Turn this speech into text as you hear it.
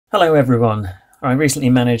Hello everyone. I recently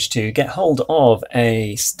managed to get hold of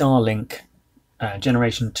a Starlink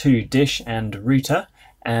Generation 2 dish and router,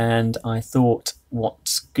 and I thought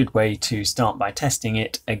what's a good way to start by testing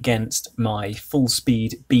it against my full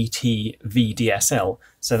speed BT VDSL.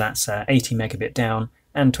 So that's 80 megabit down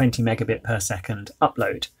and 20 megabit per second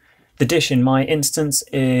upload. The dish in my instance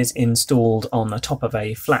is installed on the top of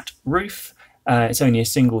a flat roof. It's only a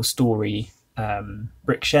single story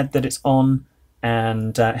brick shed that it's on,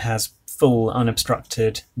 and it has full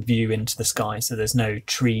unobstructed view into the sky, so there's no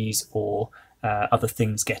trees or other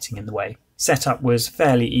things getting in the way. Setup was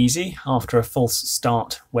fairly easy after a false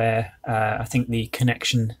start where I think the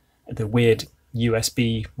connection, the weird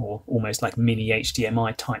USB or almost like mini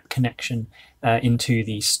HDMI type connection into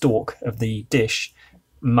the stalk of the dish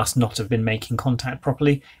must not have been making contact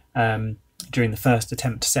properly. During the first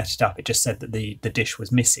attempt to set it up, it just said that the dish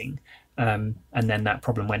was missing, and then that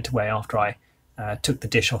problem went away after I took the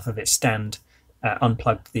dish off of its stand,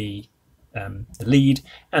 unplugged the lead,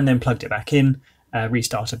 and then plugged it back in,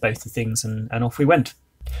 restarted both the things, and off we went.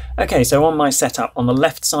 Okay, so on my setup, on the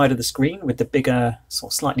left side of the screen with the bigger,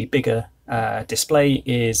 sort of slightly bigger display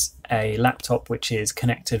is a laptop which is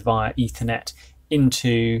connected via Ethernet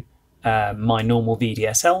into my normal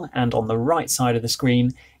VDSL, and on the right side of the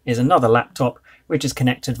screen is another laptop which is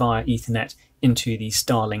connected via Ethernet into the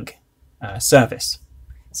Starlink service.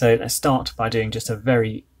 So let's start by doing just a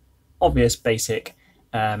very obvious basic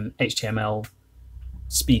HTML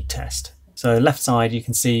speed test. So left side you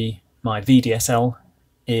can see my VDSL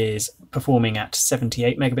is performing at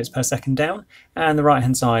 78 megabits per second down, and the right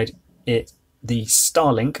hand side the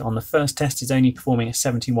Starlink on the first test is only performing at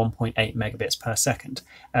 71.8 megabits per second.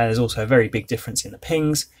 There's also a very big difference in the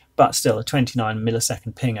pings, but still a 29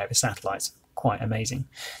 millisecond ping over satellites, quite amazing.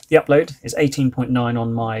 The upload is 18.9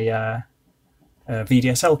 on my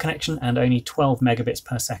VDSL connection and only 12 megabits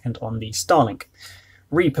per second on the Starlink.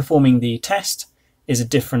 Reperforming the test is a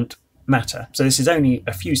different matter. So this is only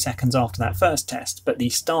a few seconds after that first test, but the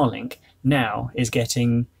Starlink now is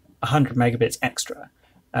getting 100 megabits extra,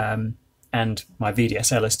 and my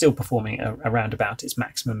VDSL is still performing around about its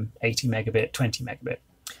maximum 80 megabit, 20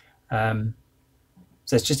 megabit.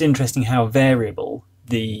 So it's just interesting how variable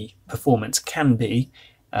the performance can be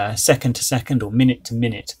second to second or minute to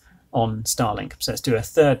minute on Starlink. So let's do a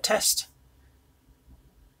third test.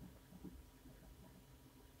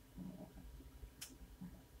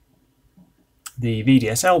 The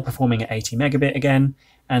VDSL performing at 80 megabit again,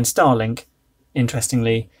 and Starlink,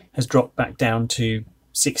 interestingly, has dropped back down to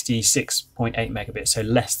 66.8 megabits, so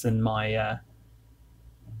less than my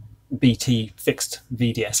BT fixed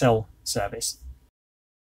VDSL service.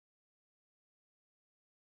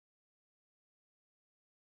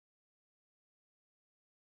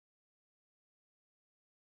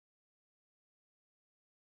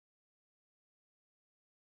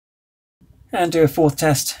 And do a fourth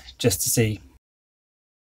test just to see.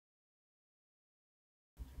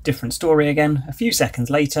 Different story again. A few seconds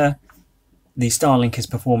later, the Starlink is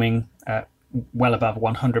performing well above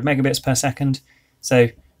 100 megabits per second. So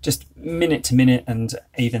just minute to minute and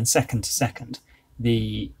even second to second,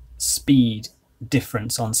 the speed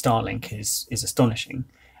difference on Starlink is astonishing.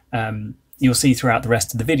 You'll see throughout the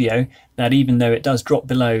rest of the video that even though it does drop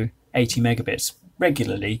below 80 megabits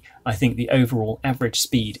regularly, I think the overall average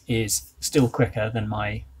speed is still quicker than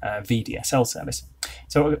my VDSL service.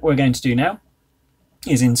 So what we're going to do now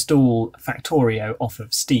is install Factorio off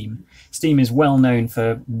of Steam. Steam is well known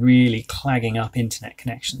for really clagging up internet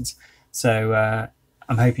connections. So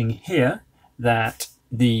I'm hoping here that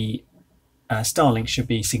the Starlink should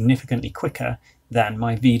be significantly quicker than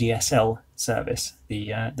my VDSL service,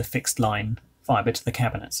 the fixed line fibre to the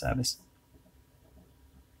cabinet service.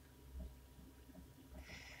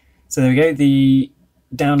 So there we go, the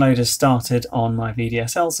download has started on my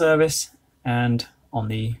VDSL service, and on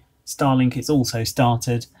the Starlink it's also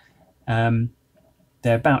started. They're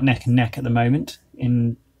about neck and neck at the moment.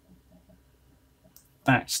 In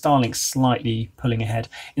fact, Starlink's slightly pulling ahead.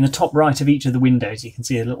 In the top right of each of the windows you can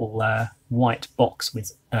see a little white box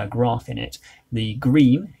with a graph in it. The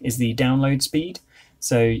green is the download speed,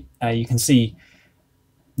 so you can see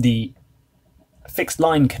the fixed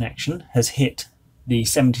line connection has hit the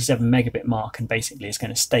 77 megabit mark and basically is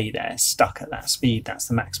going to stay there stuck at that speed. That's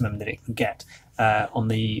the maximum that it can get. On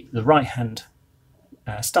the right hand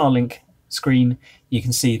Starlink screen you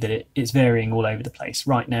can see that it's varying all over the place.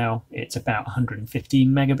 Right now it's about 115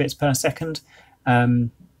 megabits per second,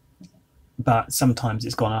 but sometimes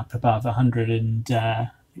it's gone up above 100 and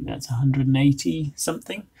I think that's 180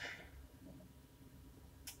 something.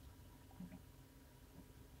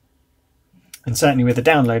 And certainly with the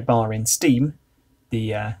download bar in Steam,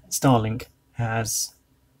 the Starlink has,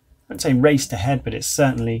 I wouldn't say raced ahead, but it's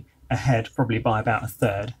certainly ahead, probably by about a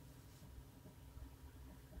third.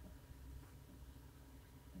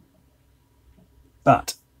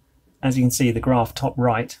 But as you can see, the graph top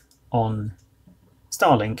right on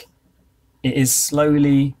Starlink, it is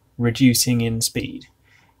slowly reducing in speed.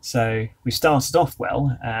 So we started off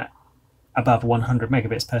well at above 100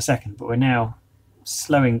 megabits per second, but we're now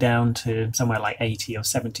slowing down to somewhere like 80 or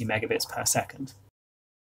 70 megabits per second.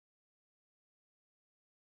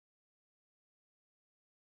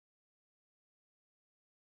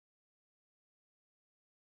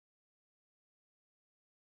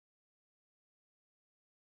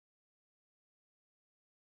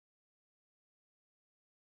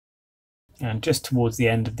 And just towards the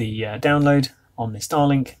end of the download on the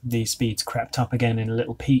Starlink, the speeds crept up again in a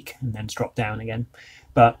little peak and then dropped down again.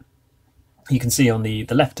 But you can see on the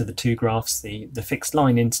left of the two graphs, the fixed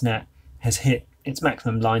line internet has hit its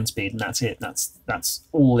maximum line speed, and that's it. That's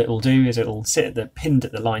all it will do, is it'll sit pinned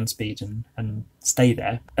at the line speed and stay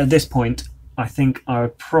there. At this point, I think I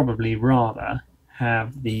would probably rather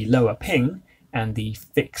have the lower ping and the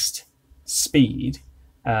fixed speed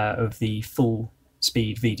of the full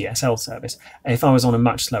speed VDSL service. If I was on a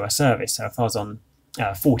much slower service, so if I was on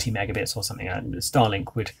 40 megabits or something, the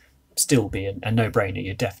Starlink would still be a no-brainer.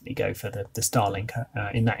 You'd definitely go for the Starlink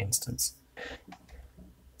in that instance.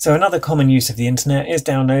 So another common use of the internet is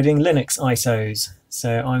downloading Linux ISOs.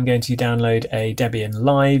 So I'm going to download a Debian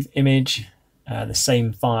live image, the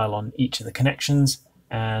same file on each of the connections,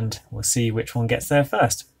 and we'll see which one gets there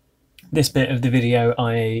first. This bit of the video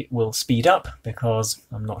I will speed up because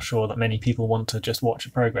I'm not sure that many people want to just watch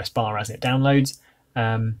a progress bar as it downloads.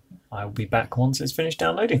 I will be back once it's finished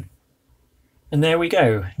downloading. And there we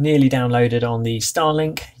go, nearly downloaded on the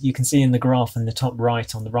Starlink. You can see in the graph in the top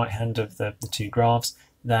right, on the right hand of the two graphs,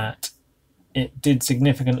 that it did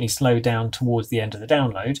significantly slow down towards the end of the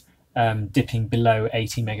download, dipping below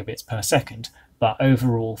 80 megabits per second. But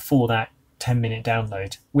overall, for that 10-minute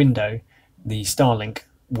download window, the Starlink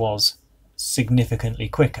was significantly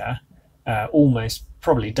quicker, almost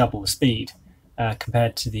probably double the speed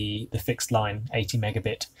compared to the fixed line 80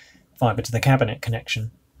 megabit fibre to the cabinet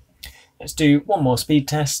connection. Let's do one more speed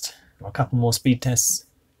test, or a couple more speed tests,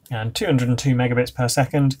 and 202 megabits per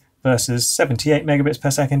second versus 78 megabits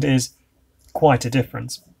per second is quite a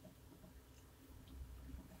difference.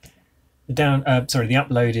 The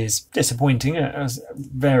upload is disappointing. It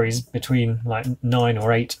varies between like 9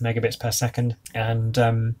 or 8 megabits per second and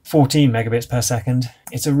 14 megabits per second.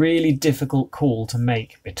 It's a really difficult call to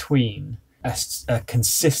make between a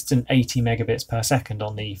consistent 80 megabits per second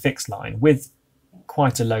on the fixed line with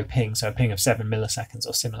quite a low ping, so a ping of 7 milliseconds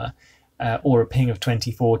or similar, or a ping of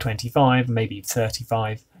 24, 25, maybe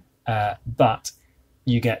 35, but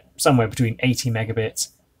you get somewhere between 80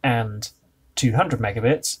 megabits and 200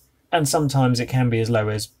 megabits, and sometimes it can be as low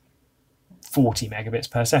as 40 megabits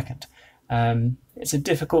per second. It's a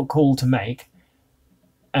difficult call to make,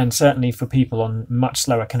 and certainly for people on much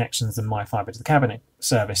slower connections than my fibre to the cabinet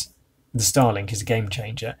service, the Starlink is a game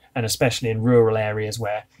changer, and especially in rural areas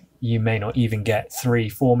where you may not even get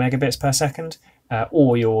 3-4 megabits per second,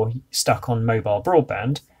 or you're stuck on mobile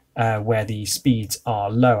broadband, where the speeds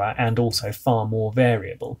are lower and also far more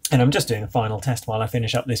variable. And I'm just doing a final test while I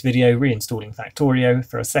finish up this video, reinstalling Factorio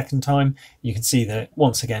for a second time. You can see that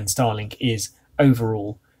once again Starlink is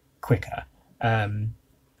overall quicker. And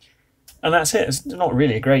that's it. It's not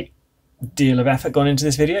really a great deal of effort gone into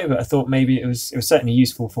this video, but I thought maybe it was certainly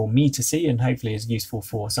useful for me to see, and hopefully is useful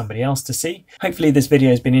for somebody else to see. Hopefully this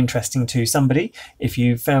video has been interesting to somebody. If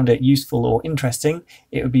you found it useful or interesting,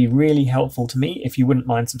 it would be really helpful to me if you wouldn't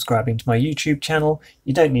mind subscribing to my YouTube channel.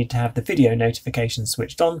 You don't need to have the video notifications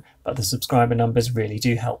switched on, but the subscriber numbers really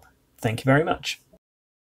do help. Thank you very much.